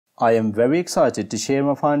I am very excited to share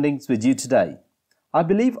my findings with you today. I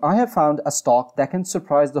believe I have found a stock that can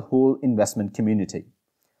surprise the whole investment community.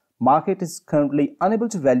 Market is currently unable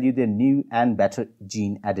to value their new and better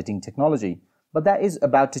gene editing technology, but that is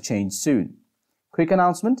about to change soon. Quick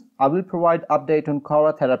announcement, I will provide update on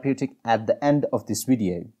Cara Therapeutic at the end of this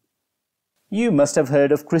video. You must have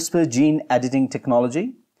heard of CRISPR gene editing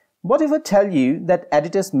technology. What if I tell you that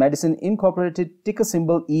Editas Medicine Incorporated, ticker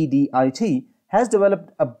symbol EDIT, has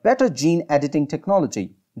developed a better gene editing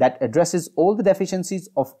technology that addresses all the deficiencies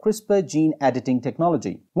of CRISPR gene editing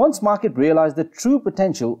technology? Once market realize the true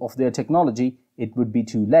potential of their technology, it would be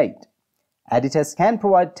too late. Editas can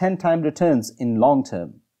provide 10-time returns in long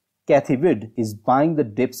term. Cathie Wood is buying the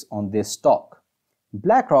dips on their stock.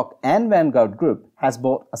 BlckRock and Vanguard Group has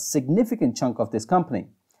bought a significant chunk of this company.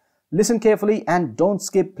 Listen carefully and don't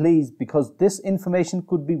skip please, because this information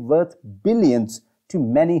could be worth billions to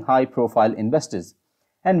many high-profile investors,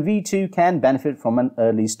 and we too can benefit from an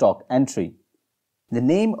early stock entry. The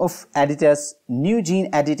name of Editas' new gene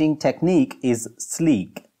editing technique is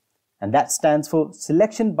SLEEK, and that stands for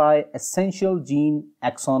Selection by Essential Gene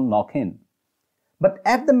Exon Knock-in. But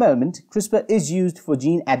at the moment, CRISPR is used for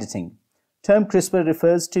gene editing. Term CRISPR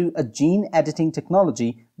refers to a gene editing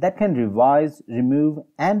technology that can revise, remove,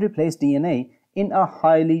 and replace DNA in a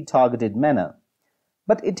highly targeted manner.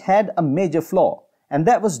 But it had a major flaw, and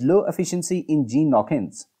that was low efficiency in gene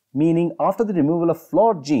knock-ins, meaning after the removal of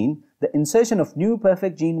flawed gene, the insertion of new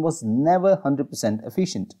perfect gene was never 100%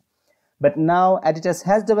 efficient. But now Editas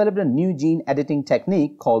has developed a new gene editing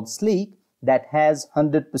technique called SLEEK that has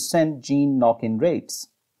 100% gene knock-in rates.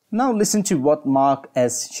 Now listen to what Mark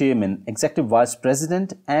S. Sherman, Executive Vice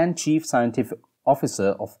President and Chief Scientific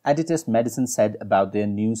Officer of Editas Medicine, said about their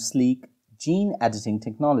new SLEEK gene editing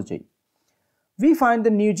technology. We find the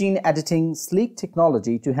new gene editing SLEEK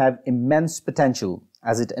technology to have immense potential,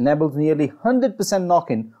 as it enables nearly 100%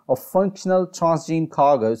 knock-in of functional transgene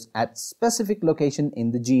cargoes at specific location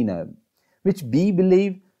in the genome, which we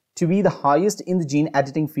believe to be the highest in the gene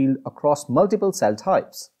editing field across multiple cell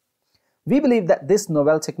types. We believe that this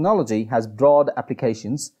novel technology has broad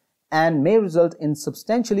applications and may result in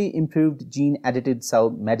substantially improved gene-edited cell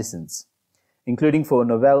medicines, including for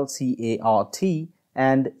novel CAR-T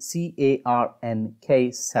and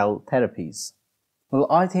CAR-NK cell therapies. Well,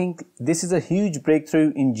 I think this is a huge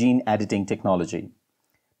breakthrough in gene editing technology.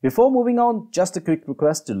 Before moving on, just a quick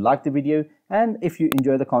request to like the video, and if you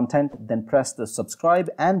enjoy the content, then press the subscribe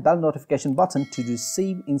and bell notification button to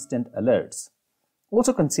receive instant alerts.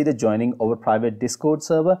 Also consider joining our private Discord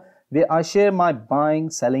server, where I share my buying,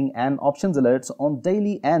 selling and options alerts on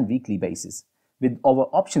daily and weekly basis. With our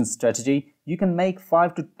options strategy, you can make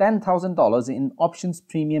 $5,000 to $10,000 in options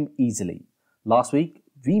premium easily. Last week,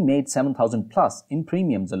 we made $7,000 plus in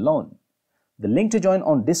premiums alone. The link to join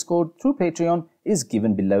on Discord through Patreon is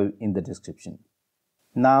given below in the description.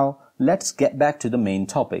 Now, let's get back to the main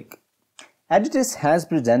topic. Editas has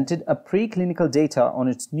presented a preclinical data on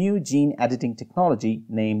its new gene editing technology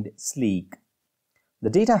named SLEEK. The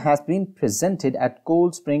data has been presented at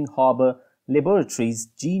Cold Spring Harbor Laboratories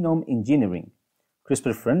Genome Engineering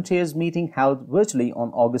CRISPR Frontiers meeting held virtually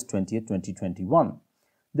on August 20, 2021.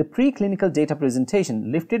 The preclinical data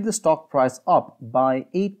presentation lifted the stock price up by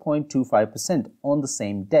 8.25% on the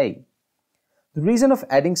same day. The reason of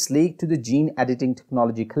adding SLEEK to the gene editing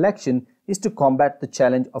technology collection is to combat the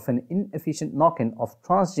challenge of an inefficient knock-in of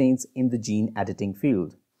transgenes in the gene editing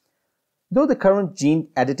field. Though the current gene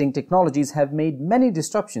editing technologies have made many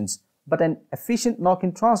disruptions, but an efficient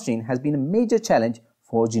knock-in transgene has been a major challenge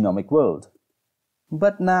for genomic world.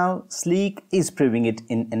 But now SLEEK is proving it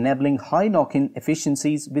in enabling high knock-in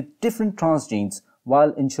efficiencies with different transgenes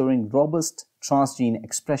while ensuring robust transgene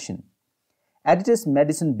expression. Editas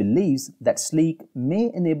Medicine believes that SLEEK may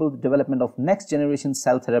enable the development of next-generation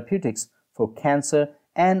cell therapeutics for cancer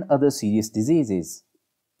and other serious diseases.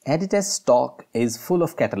 Editas stock is full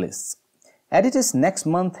of catalysts. Editas next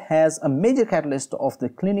month has a major catalyst of the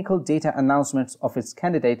clinical data announcements of its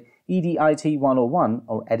candidate EDIT-101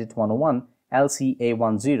 or EDIT-101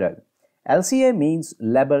 LCA10. LCA means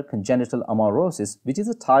Leber congenital amaurosis, which is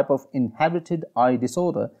a type of inherited eye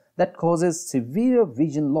disorder that causes severe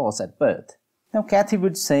vision loss at birth. Now, Cathie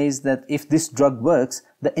Wood says that if this drug works,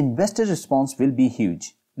 the investor response will be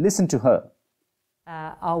huge. Listen to her.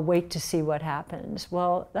 I'll wait to see what happens.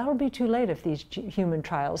 Well, that'll be too late if these human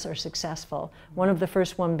trials are successful. One of the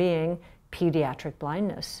first one being pediatric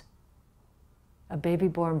blindness. A baby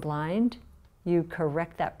born blind, you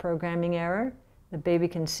correct that programming error, the baby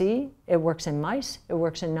can see. It works in mice, it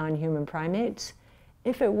works in non-human primates.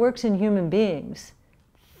 If it works in human beings,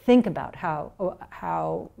 think about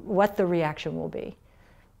what the reaction will be.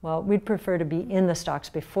 Well, we'd prefer to be in the stocks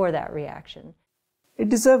before that reaction. It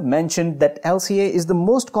deserves mention that LCA is the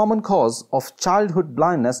most common cause of childhood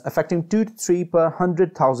blindness, affecting 2 to 3 per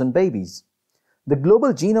 100,000 babies. The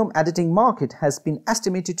global genome editing market has been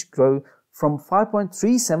estimated to grow from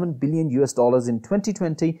 $5.37 billion in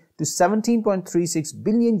 2020 to $17.36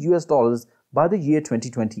 billion by the year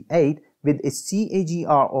 2028, with a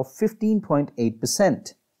CAGR of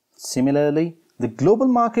 15.8%. Similarly, the global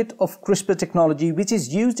market of CRISPR technology, which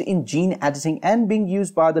is used in gene editing and being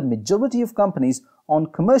used by the majority of companies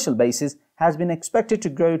on commercial basis, has been expected to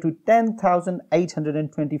grow to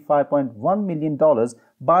 $10,825.1 million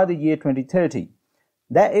by the year 2030.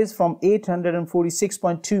 That is from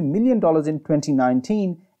 $846.2 million in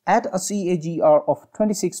 2019 at a CAGR of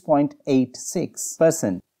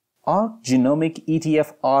 26.86%. ARC Genomic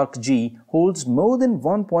ETF ARC-G holds more than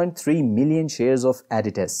 1.3 million shares of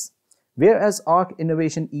Editas, whereas ARC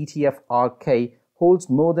Innovation ETF ARC-K holds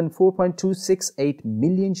more than 4.268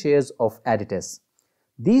 million shares of Editas.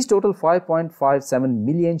 These total 5.57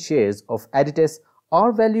 million shares of Editas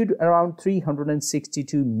are valued around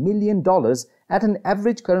 $362 million at an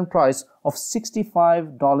average current price of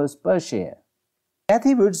 $65 per share.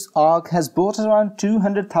 Cathie Wood's ARC has bought around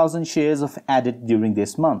 200,000 shares of Edit during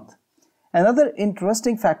this month. Another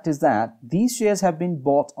interesting fact is that these shares have been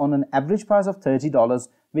bought on an average price of $30,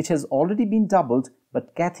 which has already been doubled,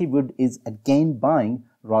 but Cathie Wood is again buying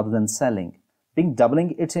rather than selling,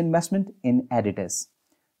 doubling its investment in Editas.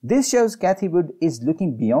 This shows Cathie Wood is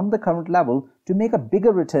looking beyond the current level to make a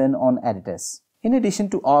bigger return on Editas. In addition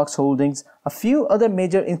to ARC's holdings, a few other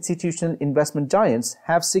major institutional investment giants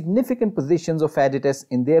have significant positions of Editas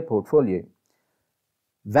in their portfolio.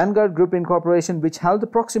 Vanguard Group Incorporation, which held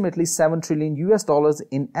approximately $7 trillion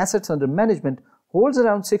in assets under management, holds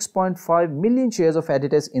around 6.5 million shares of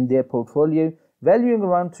Editas in their portfolio, valuing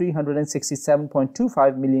around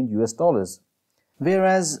 $367.25 million.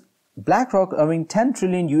 Whereas BlckRock, owning $10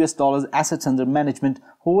 trillion assets under management,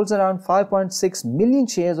 holds around 5.6 million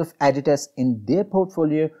shares of Editas in their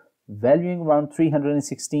portfolio, valuing around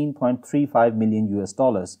 $316.35 million.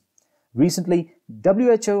 Recently,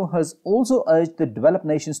 WHO has also urged the developed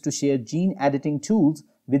nations to share gene editing tools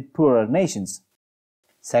with poorer nations.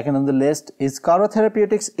 Second on the list is Cara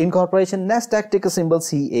Therapeutics Incorporation, Nasdaq ticker symbol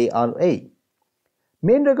CARA.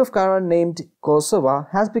 Main drug of Cara, named Corsuva,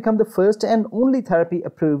 has become the first and only therapy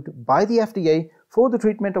approved by the FDA for the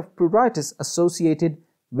treatment of pruritus associated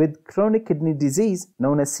with chronic kidney disease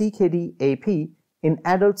known as CKD-AP in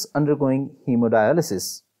adults undergoing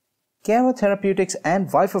hemodialysis. Cara Therapeutics and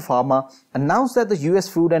Vifor Pharma announced that the US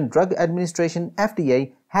Food and Drug Administration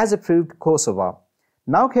 (FDA) has approved Corsuva.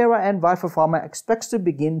 Now Cara and Vifor Pharma expects to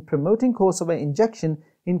begin promoting Corsuva injection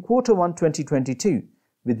in Q1 2022,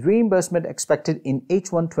 with reimbursement expected in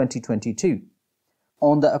H1 2022.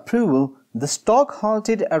 On the approval, the stock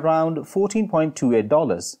halted around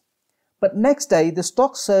 $14.28. But next day, the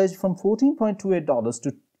stock surged from $14.28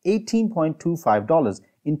 to $18.25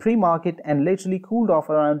 in pre-market and laterally cooled off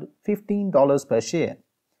around $15 per share.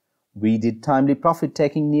 We did timely profit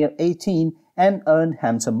taking near 18 and earned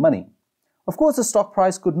handsome money. Of course, the stock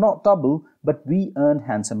price could not double, but we earned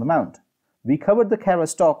handsome amount. We covered the Cara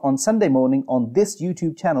stock on Sunday morning on this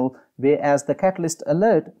YouTube channel, whereas the catalyst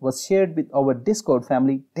alert was shared with our Discord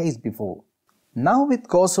family days before. Now with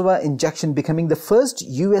Corsuva injection becoming the first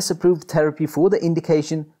US approved therapy for the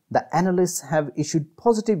indication, the analysts have issued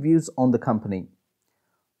positive views on the company.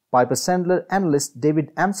 Piper Sandler analyst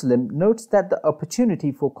David Amsellem notes that the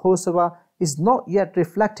opportunity for Corsuva is not yet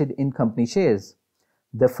reflected in company shares.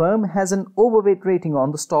 The firm has an overweight rating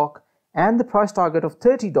on the stock, and the price target of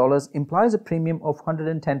 $30 implies a premium of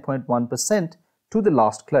 110.1% to the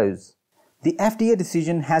last close. The FDA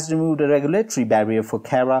decision has removed a regulatory barrier for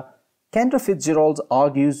Cara, Cantor Fitzgerald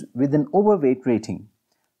argues, with an overweight rating.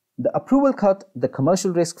 The approval cut the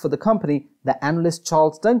commercial risk for the company, the analyst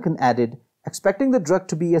Charles Duncan added. Expecting the drug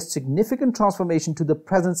to be a significant transformation to the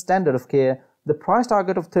present standard of care, the price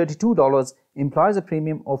target of $32 implies a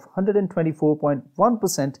premium of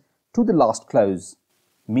 124.1% to the last close.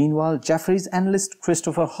 Meanwhile, Jefferies analyst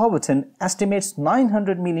Christopher Howerton estimates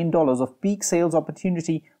 $900 million of peak sales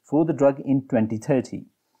opportunity for the drug in 2030.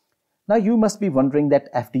 Now you must be wondering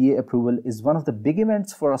that FDA approval is one of the big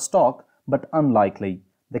events for a stock, but unlikely.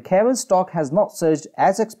 The Cara stock has not surged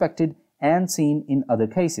as expected and seen in other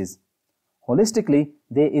cases. Holistically,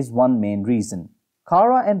 there is one main reason.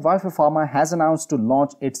 Cara and Vifor Pharma has announced to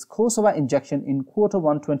launch its Corsuva injection in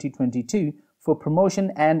Q1 2022 for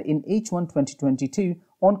promotion and in H1 2022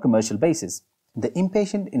 on commercial basis. The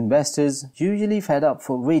impatient investors usually fed up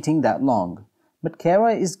for waiting that long, but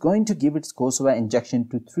Cara is going to give its Corsuva injection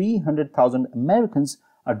to 300,000 Americans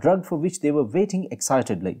a drug for which they were waiting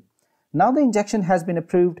excitedly. Now the injection has been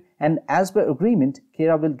approved, and as per agreement,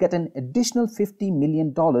 Cara will get an additional $50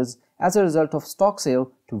 million as a result of stock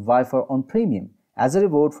sale to Vifor on premium, as a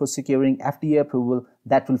reward for securing FDA approval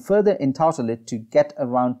that will further entitle it to get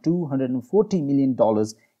around $240 million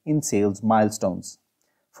in sales milestones.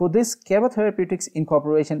 For this, Cara Therapeutics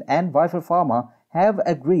Incorporated and Vifor Pharma have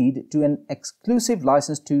agreed to an exclusive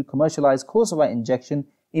license to commercialize Kosovo injection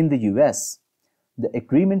in the US. The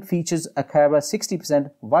agreement features a Cara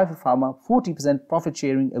 60%, Vifor Pharma 40%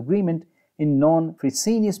 profit-sharing agreement in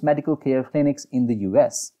non-Fresenius medical care clinics in the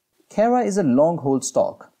US. Cara is a long-hold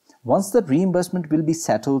stock. Once the reimbursement will be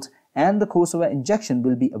settled and the Kosovo injection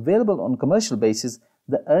will be available on commercial basis,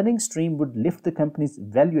 the earnings stream would lift the company's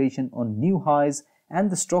valuation on new highs and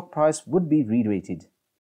the stock price would be re-rated.